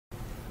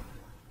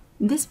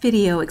This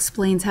video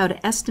explains how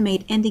to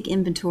estimate ending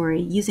inventory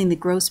using the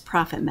gross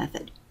profit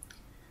method.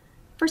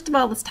 First of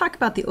all, let's talk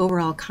about the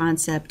overall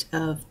concept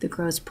of the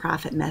gross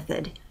profit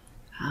method.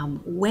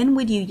 When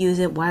would you use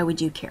it? Why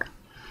would you care?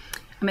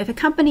 If a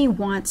company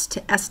wants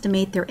to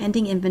estimate their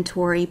ending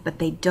inventory, but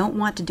they don't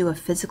want to do a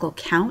physical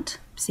count,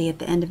 say at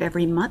the end of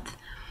every month,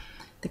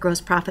 the gross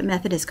profit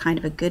method is kind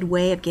of a good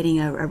way of getting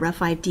a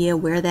rough idea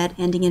where that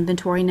ending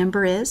inventory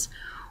number is.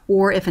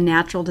 Or if a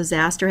natural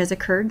disaster has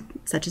occurred,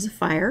 such as a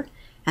fire,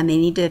 and they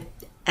need to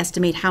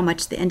estimate how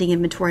much the ending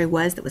inventory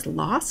was that was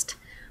lost,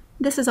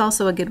 this is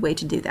also a good way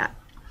to do that.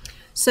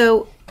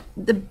 So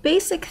the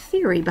basic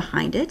theory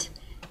behind it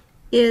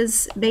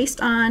is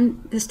based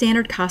on the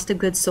standard cost of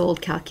goods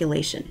sold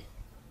calculation.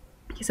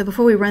 Okay, so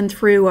before we run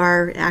through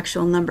our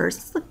actual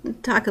numbers, let's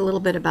talk a little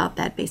bit about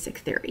that basic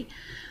theory.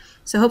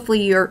 So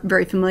hopefully you're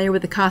very familiar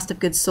with the cost of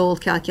goods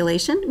sold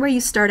calculation, where you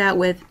start out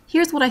with,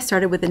 here's what I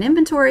started with in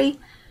inventory,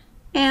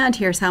 and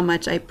here's how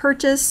much I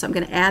purchased. So I'm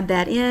going to add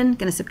that in,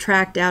 going to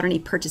subtract out any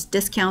purchase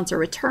discounts or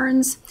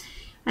returns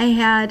I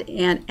had,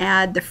 and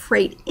add the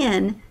freight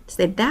in to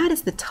say that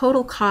is the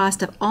total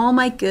cost of all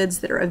my goods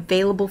that are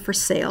available for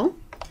sale.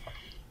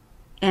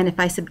 And if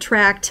I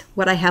subtract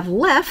what I have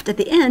left at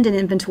the end in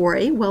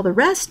inventory, well, the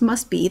rest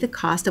must be the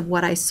cost of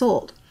what I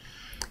sold.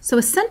 So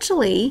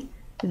essentially,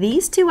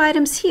 these two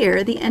items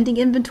here, the ending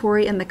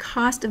inventory and the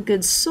cost of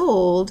goods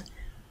sold,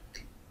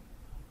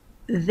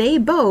 they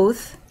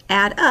both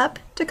add up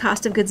to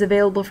cost of goods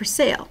available for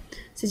sale.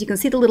 So as you can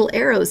see the little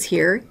arrows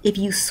here, if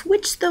you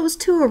switch those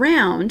two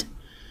around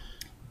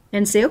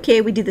and say, okay,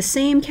 we do the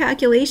same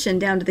calculation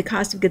down to the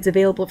cost of goods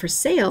available for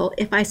sale,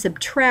 if I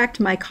subtract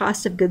my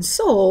cost of goods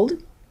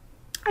sold,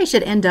 I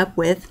should end up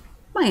with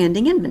my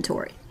ending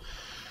inventory.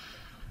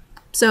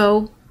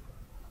 So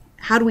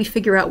how do we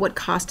figure out what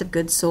cost of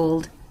goods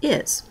sold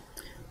is?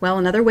 Well,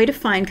 another way to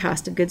find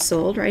cost of goods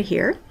sold right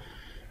here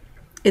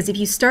is if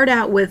you start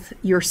out with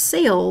your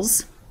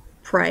sales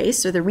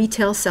price or the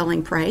retail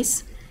selling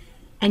price,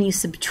 and you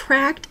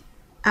subtract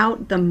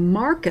out the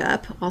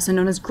markup, also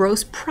known as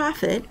gross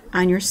profit,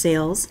 on your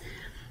sales,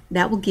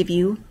 that will give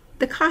you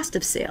the cost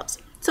of sales.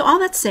 So all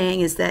that's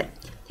saying is that,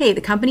 hey, the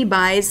company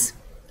buys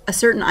a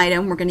certain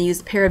item, we're going to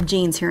use a pair of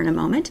jeans here in a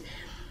moment,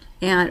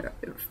 and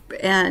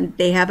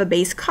they have a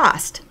base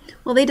cost.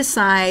 Well, they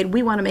decide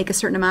we want to make a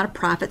certain amount of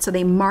profit, so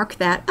they mark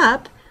that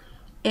up,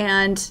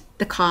 and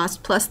the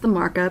cost plus the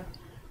markup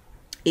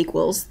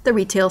equals the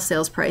retail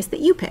sales price that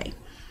you pay.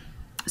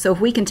 So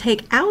if we can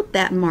take out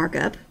that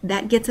markup,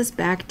 that gets us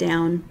back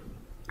down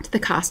to the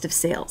cost of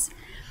sales.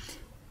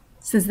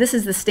 Since this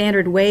is the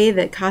standard way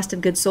that cost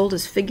of goods sold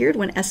is figured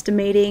when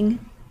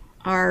estimating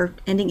our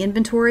ending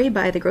inventory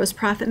by the gross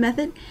profit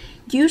method,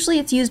 usually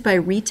it's used by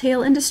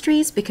retail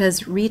industries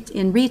because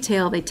in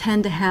retail they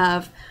tend to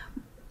have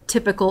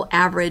typical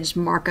average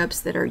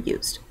markups that are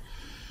used.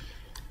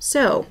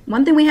 So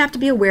one thing we have to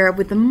be aware of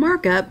with the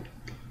markup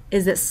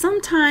is that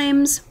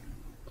sometimes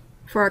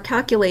for our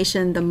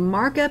calculation, the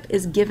markup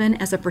is given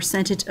as a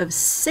percentage of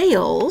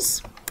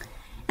sales,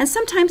 and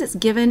sometimes it's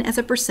given as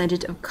a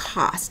percentage of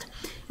cost.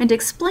 And to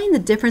explain the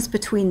difference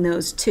between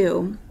those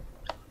two,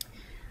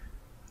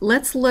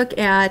 let's look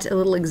at a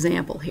little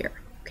example here,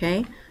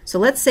 okay? So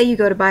let's say you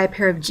go to buy a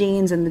pair of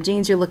jeans, and the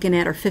jeans you're looking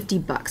at are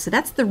 $50. So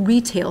that's the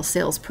retail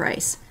sales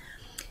price.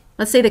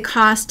 Let's say the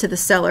cost to the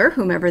seller,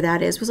 whomever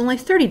that is, was only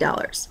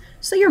 $30.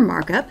 So your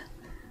markup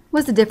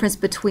was the difference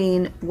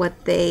between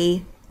what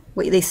they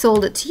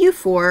sold it to you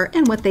for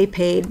and what they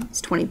paid.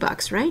 It's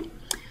 $20, right?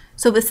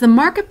 So it's the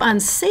markup on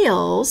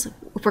sales.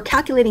 If we're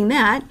calculating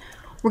that,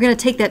 we're going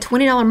to take that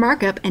 $20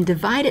 markup and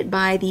divide it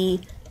by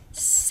the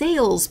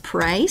sales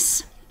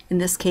price. In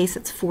this case,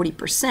 it's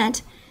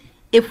 40%.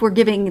 If we're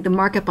giving the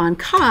markup on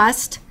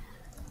cost,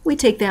 we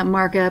take that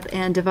markup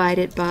and divide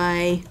it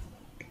by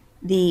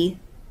the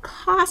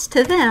cost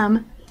to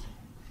them,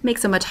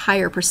 makes a much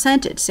higher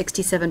percentage,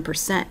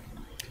 67%.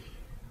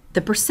 The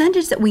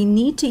percentage that we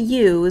need to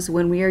use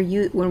when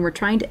we're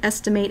trying to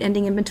estimate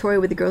ending inventory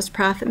with the gross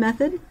profit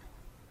method,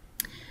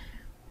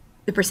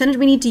 the percentage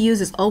we need to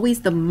use is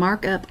always the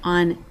markup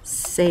on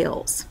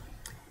sales.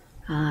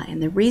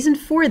 And the reason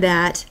for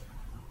that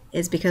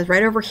is because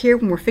right over here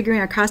when we're figuring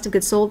our cost of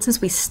goods sold,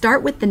 since we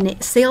start with the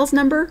sales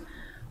number,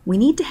 we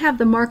need to have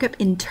the markup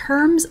in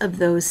terms of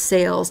those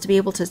sales to be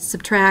able to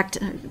subtract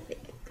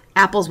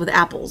apples with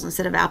apples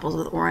instead of apples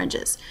with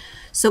oranges.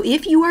 So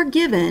if you are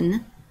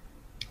given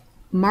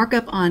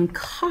markup on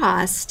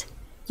cost,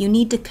 you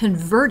need to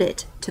convert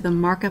it to the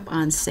markup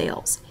on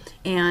sales.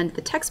 And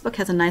the textbook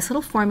has a nice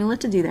little formula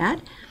to do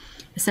that.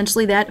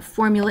 Essentially that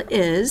formula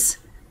is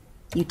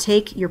you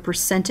take your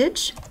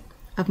percentage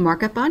of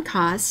markup on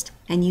cost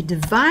and you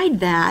divide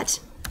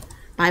that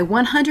by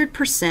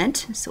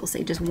 100%, so we'll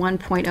say just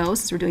 1.0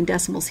 since we're doing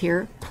decimals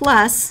here,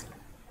 plus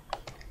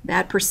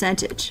that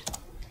percentage.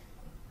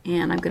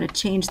 And I'm going to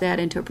change that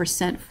into a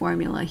percent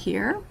formula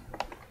here.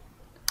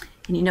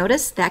 And you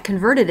notice that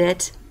converted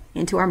it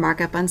into our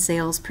markup on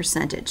sales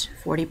percentage,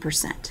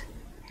 40%.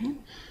 Okay?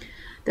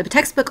 The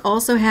textbook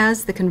also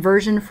has the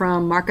conversion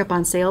from markup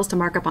on sales to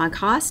markup on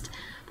cost,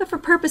 But for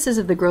purposes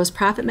of the gross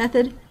profit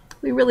method,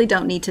 we really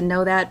don't need to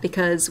know that,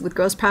 because with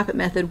gross profit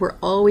method, we're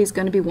always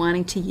going to be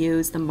wanting to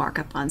use the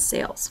markup on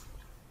sales.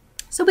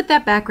 So with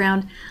that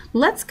background,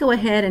 let's go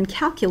ahead and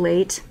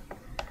calculate,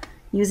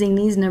 using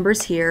these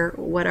numbers here,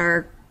 what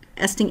our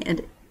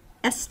estimated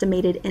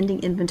ending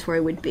inventory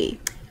would be.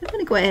 I'm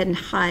going to go ahead and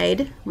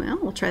hide, well,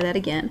 we'll try that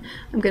again.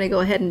 I'm going to go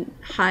ahead and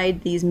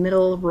hide these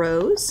middle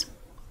rows.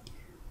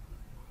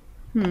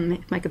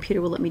 If my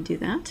computer will let me do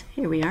that.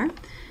 Here we are.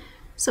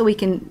 So we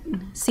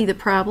can see the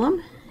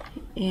problem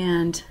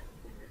and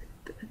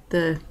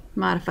the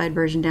modified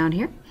version down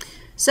here.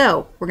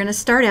 So we're going to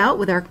start out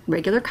with our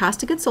regular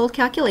cost of goods sold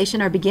calculation,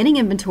 our beginning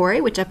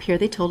inventory, which up here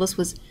they told us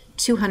was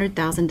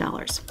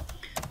 $200,000.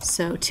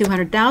 So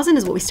 $200,000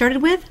 is what we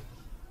started with.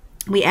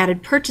 We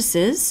added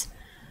purchases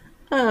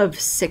of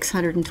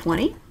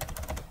 $620.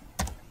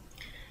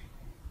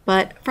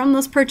 But from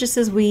those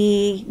purchases,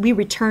 we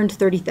returned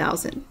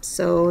 $30,000.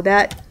 So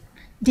that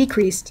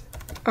decreased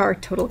our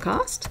total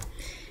cost.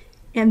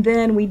 And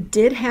then we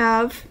did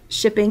have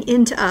shipping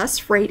into us,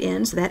 freight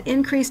in, so that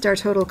increased our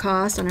total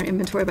cost on our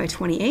inventory by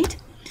 28.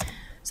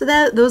 So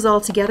those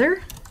all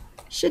together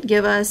should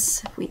give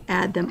us, if we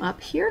add them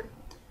up here,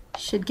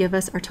 should give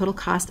us our total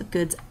cost of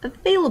goods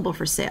available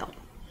for sale.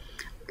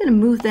 I'm going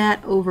to move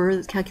that over,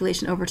 the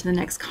calculation over to the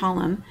next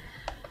column,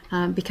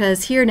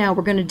 because here now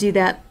we're going to do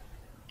that,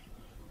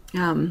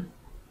 the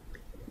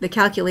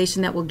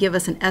calculation that will give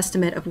us an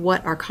estimate of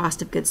what our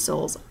cost of goods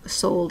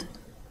sold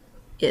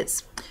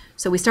is.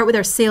 So we start with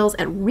our sales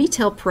at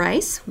retail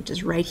price, which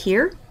is right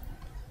here,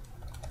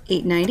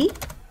 $890,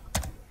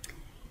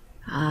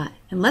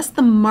 and less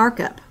the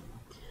markup.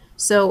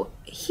 So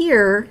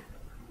here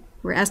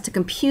we're asked to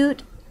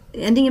compute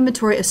ending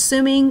inventory,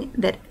 assuming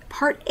that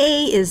part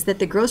A is that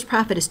the gross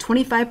profit is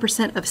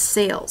 25% of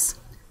sales.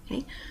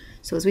 Okay?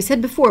 So as we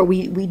said before,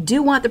 we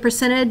do want the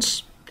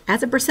percentage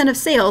as a percent of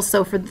sales.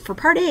 So for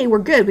part A, we're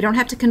good. We don't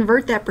have to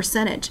convert that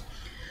percentage.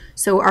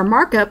 So our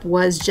markup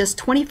was just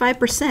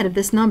 25% of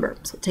this number.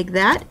 So take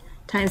that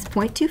times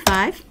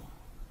 0.25.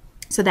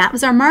 So that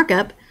was our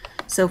markup.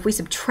 So if we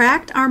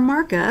subtract our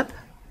markup,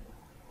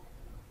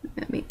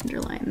 let me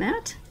underline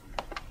that.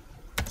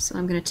 So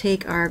I'm going to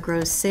take our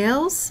gross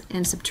sales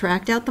and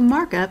subtract out the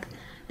markup.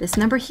 This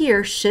number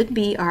here should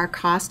be our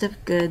cost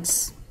of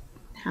goods,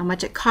 how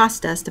much it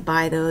cost us to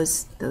buy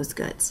those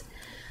goods.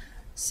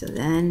 So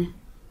then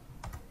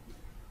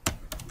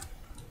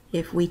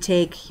if we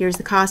take, here's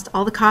the cost,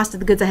 all the cost of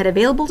the goods I had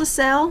available to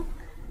sell,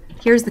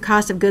 here's the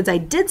cost of goods I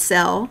did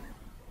sell,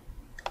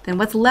 then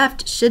what's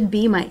left should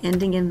be my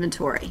ending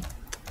inventory.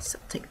 So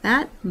I'll take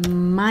that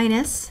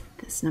minus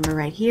this number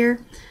right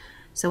here.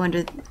 So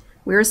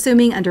we're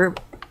assuming under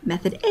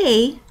method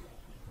A,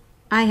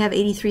 I have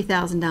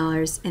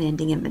 $83,000 in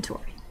ending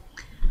inventory.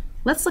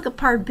 Let's look at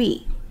part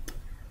B.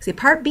 See,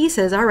 part B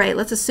says, all right,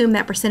 let's assume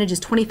that percentage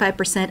is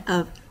 25%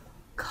 of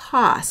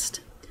cost.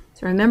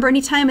 So remember,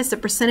 anytime it's a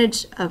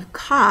percentage of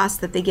cost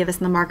that they give us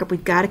in the markup,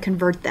 we've got to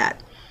convert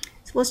that.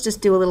 So let's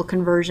just do a little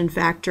conversion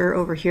factor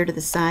over here to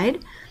the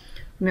side.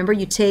 Remember,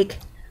 we take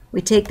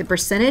the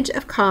percentage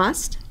of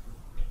cost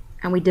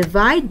and we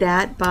divide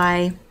that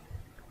by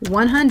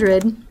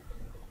 100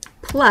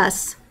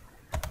 plus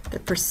the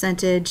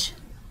percentage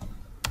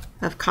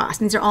of cost.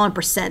 And these are all in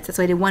percents. That's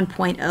why I did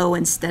 1.0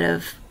 instead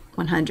of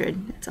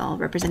 100. It's all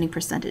representing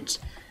percentage.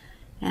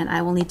 And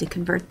I will need to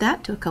convert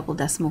that to a couple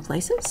decimal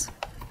places.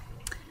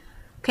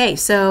 Okay,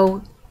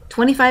 so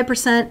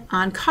 25%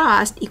 on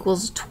cost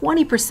equals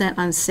 20%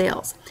 on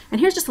sales. And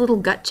here's just a little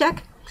gut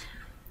check.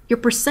 Your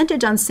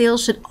percentage on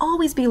sales should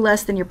always be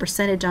less than your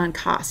percentage on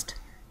cost,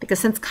 because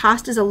since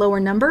cost is a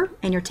lower number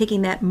and you're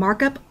taking that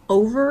markup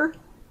over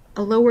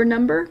a lower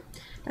number,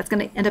 that's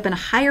going to end up in a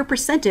higher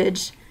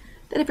percentage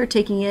than if you're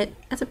taking it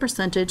as a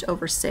percentage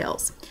over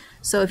sales.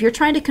 So if you're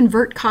trying to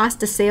convert cost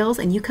to sales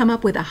and you come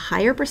up with a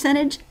higher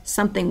percentage,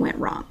 something went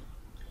wrong.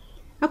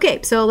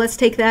 Okay, so let's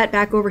take that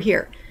back over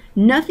here.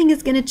 Nothing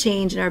is going to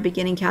change in our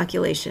beginning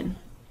calculation.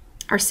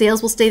 Our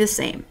sales will stay the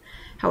same.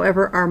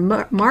 However, our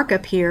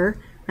markup here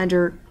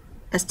under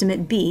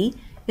estimate B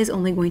is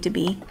only going to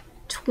be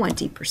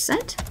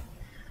 20%.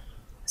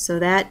 So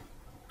that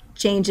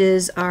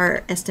changes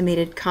our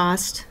estimated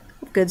cost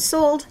of goods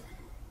sold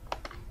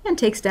and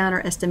takes down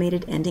our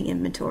estimated ending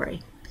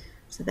inventory.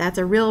 So that's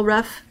a real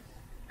rough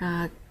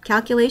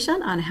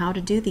calculation on how to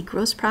do the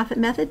gross profit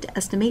method to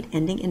estimate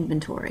ending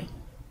inventory.